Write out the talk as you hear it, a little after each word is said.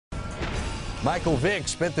Michael Vick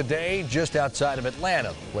spent the day just outside of Atlanta,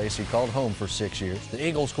 the place he called home for 6 years. The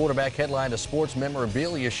Eagles quarterback headlined a sports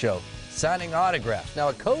memorabilia show, signing autographs. Now,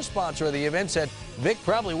 a co-sponsor of the event said Vick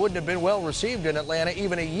probably wouldn't have been well received in Atlanta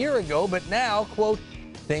even a year ago, but now, quote,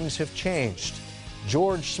 things have changed.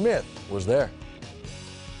 George Smith was there.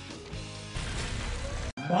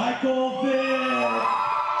 Michael Vick!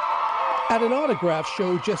 At an autograph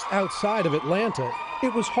show just outside of Atlanta,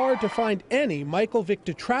 it was hard to find any Michael Vick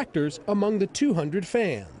detractors among the 200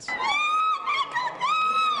 fans.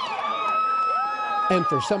 And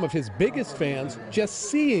for some of his biggest fans, just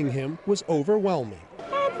seeing him was overwhelming.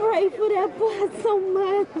 I pray for that boy so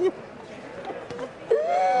much.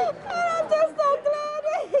 I'm just so glad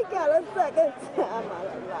that he got a second time out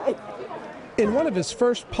of life. In one of his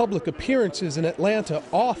first public appearances in Atlanta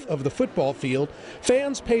off of the football field,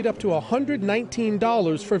 fans paid up to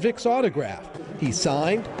 $119 for Vick's autograph. He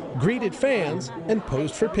signed, greeted fans, and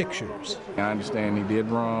posed for pictures. I understand he did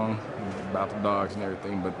wrong about the dogs and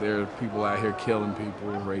everything, but there are people out here killing people,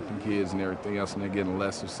 raping kids and everything else, and they're getting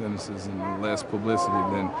lesser sentences and less publicity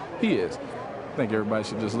than he is. I think everybody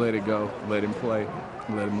should just let it go, let him play,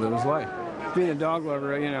 and let him live his life. Being a dog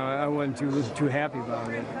lover, I wasn't too happy about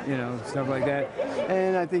it, stuff like that.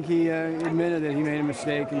 And I think he admitted that he made a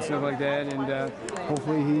mistake and stuff like that, and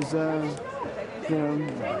hopefully he's,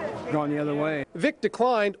 gone the other way. Vick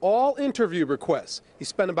declined all interview requests. He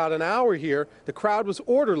spent about an hour here. The crowd was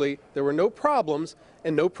orderly. There were no problems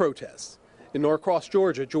and no protests. In Norcross,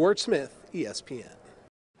 Georgia, George Smith, ESPN.